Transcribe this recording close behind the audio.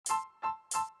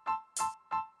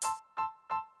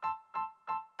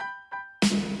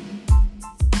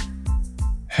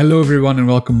Hello, everyone, and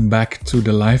welcome back to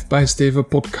the Life by Steva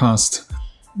podcast.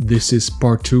 This is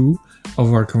part 2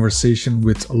 of our conversation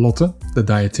with Lotte, the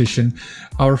dietitian,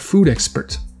 our food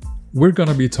expert. We're going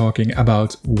to be talking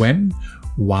about when,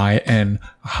 why, and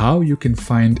how you can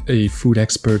find a food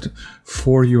expert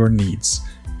for your needs.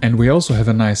 And we also have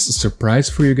a nice surprise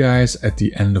for you guys at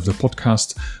the end of the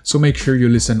podcast, so make sure you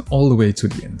listen all the way to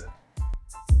the end.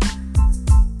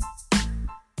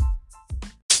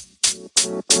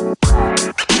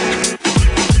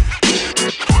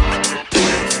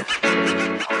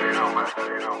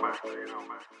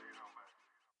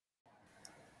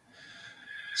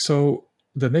 So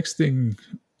the next thing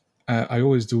I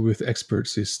always do with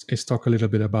experts is talk a little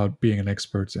bit about being an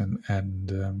expert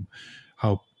and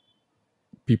how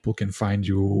people can find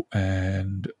you,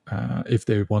 and if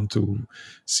they want to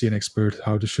see an expert,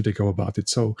 how should they go about it.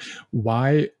 So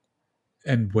why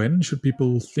and when should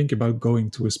people think about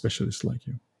going to a specialist like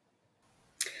you?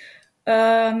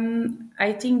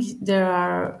 I think there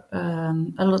are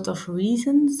a lot of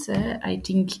reasons. I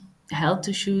think health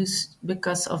issues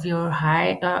because of your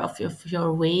of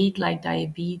your weight, like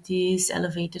diabetes,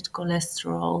 elevated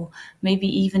cholesterol, maybe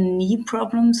even knee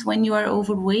problems when you are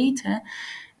overweight.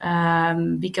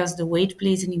 Because the weight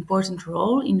plays an important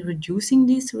role in reducing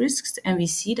these risks, and we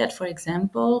see that, for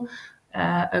example,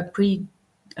 in a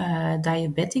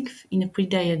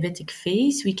pre-diabetic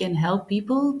phase, we can help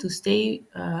people to stay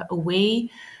away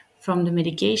from the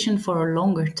medication for a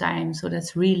longer time. So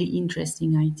that's really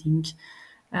interesting, I think.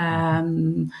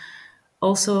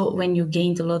 Also, when you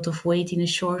gained a lot of weight in a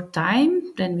short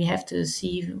time, then we have to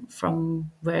see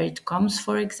from where it comes,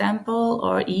 for example,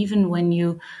 or even when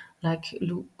you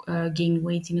gain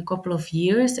weight in a couple of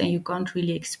years and you can't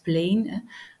really explain.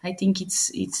 I think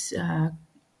it's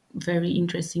very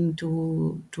interesting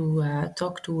to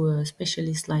talk to a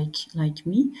specialist like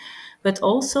me, but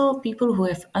also people who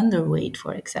have underweight,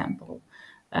 for example,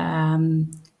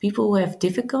 people who have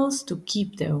difficulties to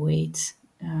keep their weight.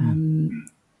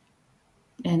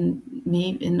 And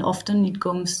often it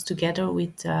comes together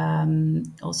with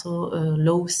also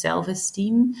low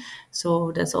self-esteem.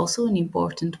 So that's also an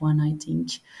important one, I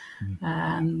think.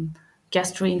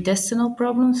 Gastrointestinal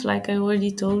problems, like I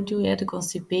already told you, the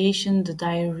constipation, the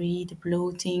diarrhea, the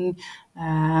bloating,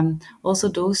 also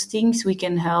those things we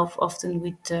can help often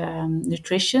with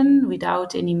nutrition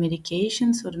without any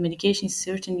medication. So the medication is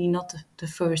certainly not the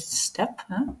first step.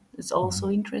 It's also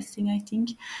interesting, I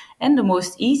think. And the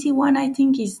most easy one, I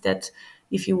think, is that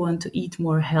if you want to eat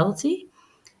more healthy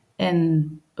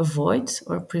and avoid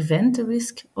or prevent the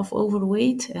risk of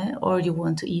overweight, or you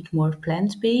want to eat more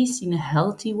plant-based in a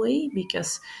healthy way,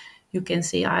 because you can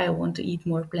say, I want to eat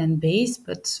more plant-based,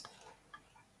 but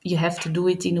you have to do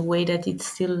it in a way that it's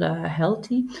still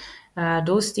healthy.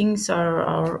 Those things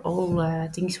are all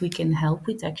things we can help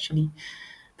with, actually.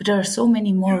 But there are so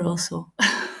many more also.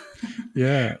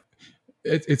 Yeah.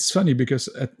 It's funny because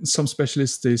at some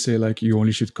specialists, they say like you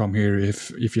only should come here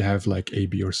if you have like A,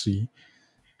 B, or C.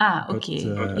 Okay.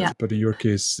 But in your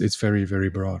case, it's very,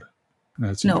 very broad.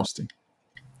 That's No, interesting.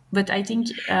 but I think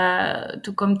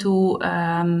to come to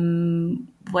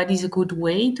what is a good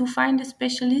way to find a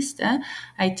specialist,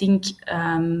 I think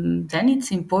then it's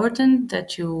important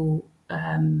that you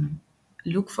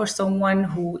look for someone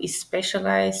who is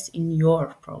specialized in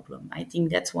your problem. I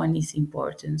think that's one is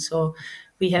important. So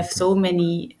we have so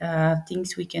many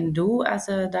things we can do as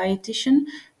a dietitian,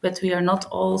 but we are not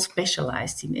all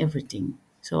specialized in everything.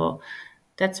 So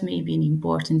that's maybe an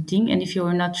important thing. And if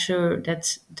you're not sure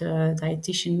that the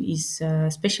dietitian is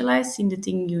specialized in the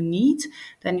thing you need,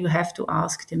 then you have to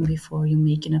ask them before you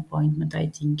make an appointment, I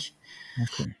think.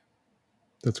 Okay.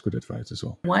 That's good advice as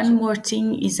well. One more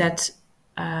thing is that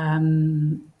I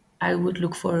would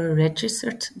look for a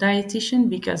registered dietitian,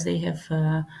 because they have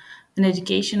an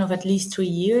education of at least 3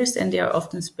 years, and they are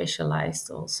often specialized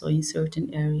also in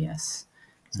certain areas.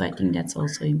 So I think that's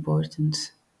also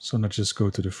important. So not just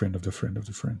go to the friend of the friend of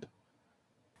the friend.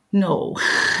 No,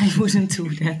 I wouldn't do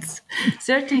that.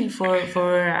 Certainly for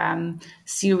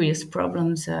serious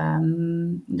problems,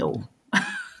 no.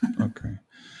 Okay.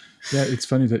 Yeah, it's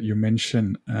funny that you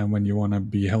mention when you want to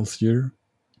be healthier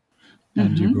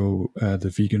and you go the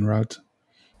vegan route,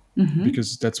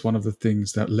 because that's one of the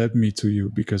things that led me to you,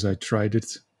 because I tried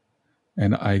it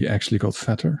and I actually got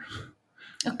fatter.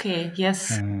 Okay,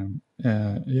 yes.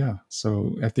 Yeah,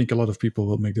 so I think a lot of people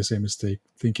will make the same mistake,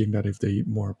 thinking that if they eat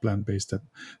more plant-based, that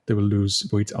they will lose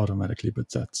weight automatically, but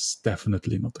that's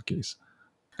definitely not the case.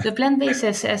 The plant-based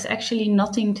has actually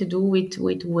nothing to do with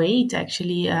weight,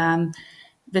 actually,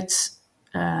 but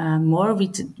more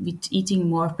with eating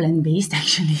more plant-based,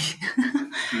 actually.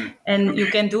 And you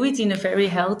can do it in a very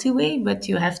healthy way, but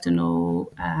you have to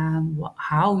know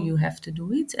how you have to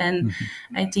do it. And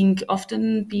I think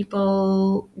often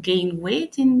people gain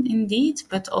weight indeed,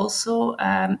 but also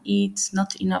eat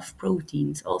not enough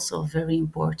proteins. Also a very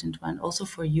important one, also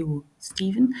for you,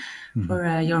 Steven,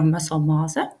 for your muscle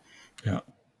mass. Yeah.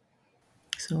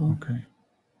 So. Okay.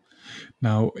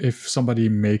 Now, if somebody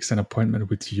makes an appointment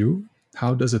with you,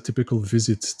 how does a typical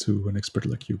visit to an expert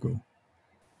like you go?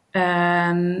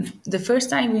 The first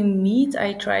time we meet,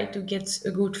 I try to get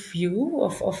a good view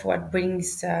of what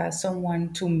brings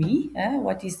someone to me,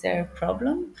 what is their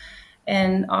problem.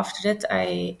 And after that,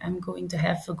 I'm going to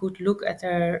have a good look at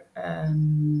their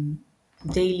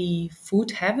daily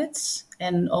food habits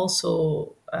and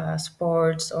also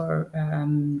sports or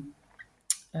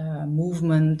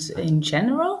movement in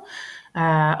general.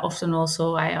 Often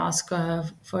also I ask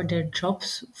for their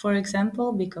jobs, for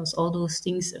example, because all those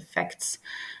things affects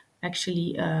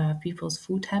actually people's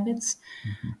food habits.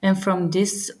 And from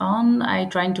this on, I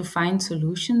try to find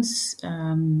solutions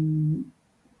in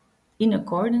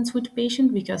accordance with the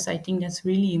patient, because I think that's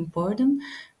really important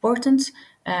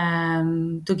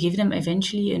to give them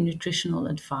eventually a nutritional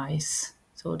advice.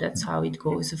 So that's how it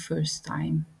goes the first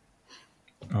time.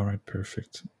 All right,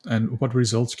 perfect. And what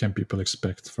results can people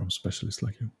expect from specialists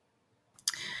like you?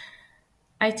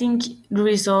 I think the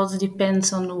results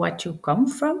depends on what you come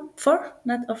for,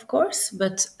 not of course,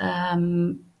 but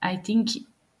I think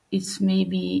it's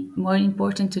maybe more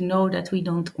important to know that we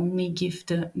don't only give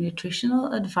the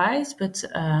nutritional advice, but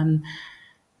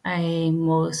I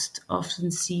most often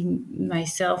see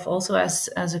myself also as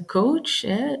a coach.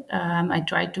 I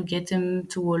try to get them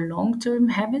to a long-term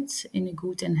habit in a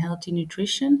good and healthy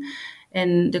nutrition.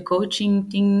 And the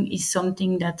coaching thing is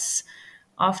something that's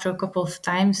after a couple of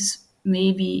times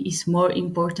maybe is more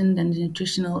important than the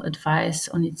nutritional advice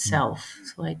on itself.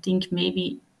 So I think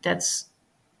maybe that's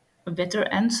a better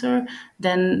answer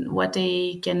than what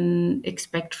they can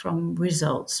expect from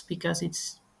results, because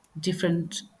it's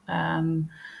different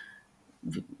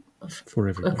For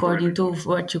everybody. according to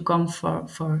what you come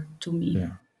for to me.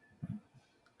 Yeah.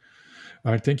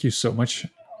 All right, thank you so much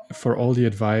for all the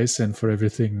advice and for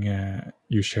everything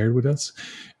you shared with us.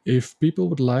 If people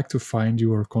would like to find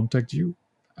you or contact you,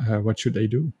 what should they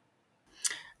do?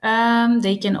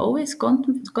 They can always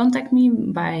contact me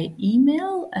by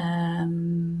email.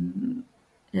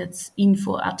 That's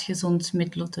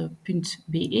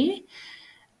info@gezondmetlotte.be.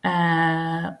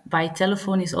 By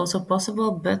telephone is also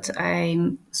possible, but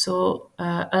I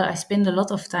spend a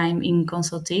lot of time in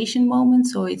consultation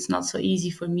moments, so it's not so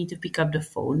easy for me to pick up the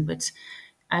phone. But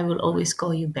I will always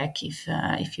call you back if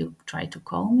you try to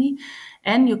call me.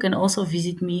 And you can also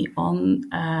visit me on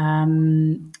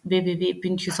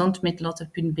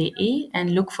www.gezondmetlotte.be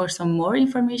and look for some more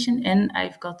information. And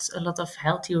I've got a lot of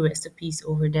healthy recipes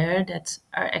over there that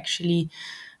are actually,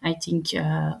 I think,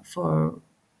 for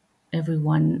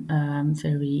everyone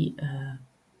very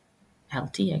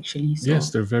healthy, actually. So. Yes,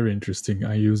 they're very interesting.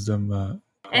 I use them.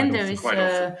 And there is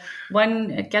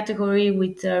one category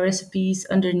with recipes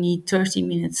underneath 30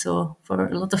 minutes. So for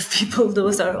a lot of people,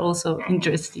 those are also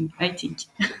interesting, I think.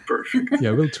 Perfect.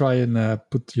 Yeah, we'll try and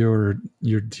put your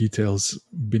details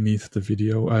beneath the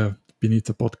video, beneath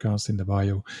the podcast in the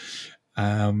bio.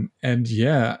 And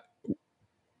yeah,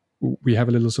 we have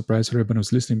a little surprise for everyone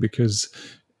who's listening, because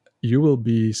you will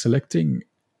be selecting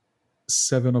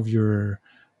 7 of your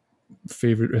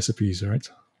favorite recipes, right?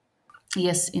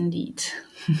 Yes, indeed.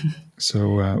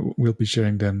 So we'll be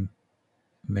sharing them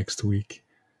next week.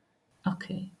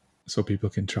 Okay. So people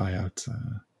can try out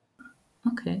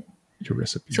okay. your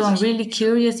recipes. So I'm really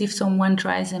curious if someone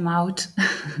tries them out.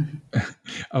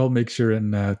 I'll make sure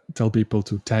and tell people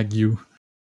to tag you.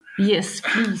 Yes,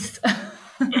 please.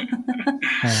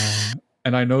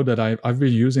 And I know that I've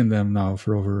been using them now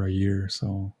for over a year.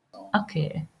 So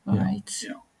okay, all right.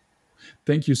 Yeah.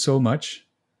 Thank you so much.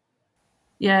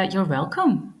 Yeah, you're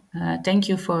welcome. Thank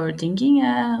you for thinking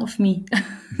of me.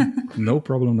 No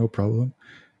problem.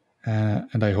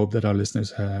 And I hope that our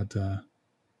listeners had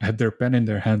their pen in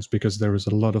their hands, because there was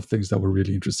a lot of things that were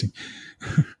really interesting.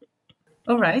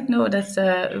 All right. No, that's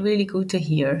really good to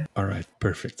hear. All right.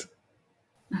 Perfect.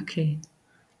 Okay.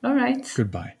 All right.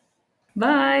 Goodbye.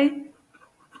 Bye.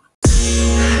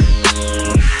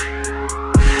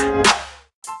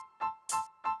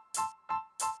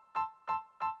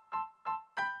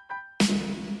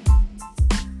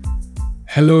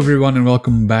 Hello everyone, and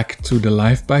welcome back to the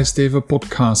Life by Steva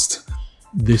podcast.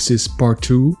 This is part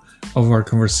 2 of our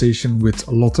conversation with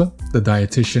Lotte, the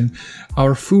dietitian,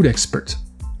 our food expert.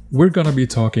 We're going to be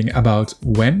talking about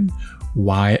when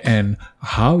why and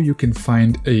how you can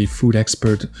find a food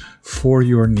expert for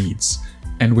your needs.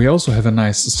 And we also have a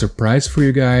nice surprise for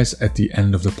you guys at the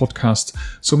end of the podcast,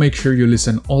 so make sure you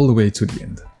listen all the way to the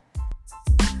end.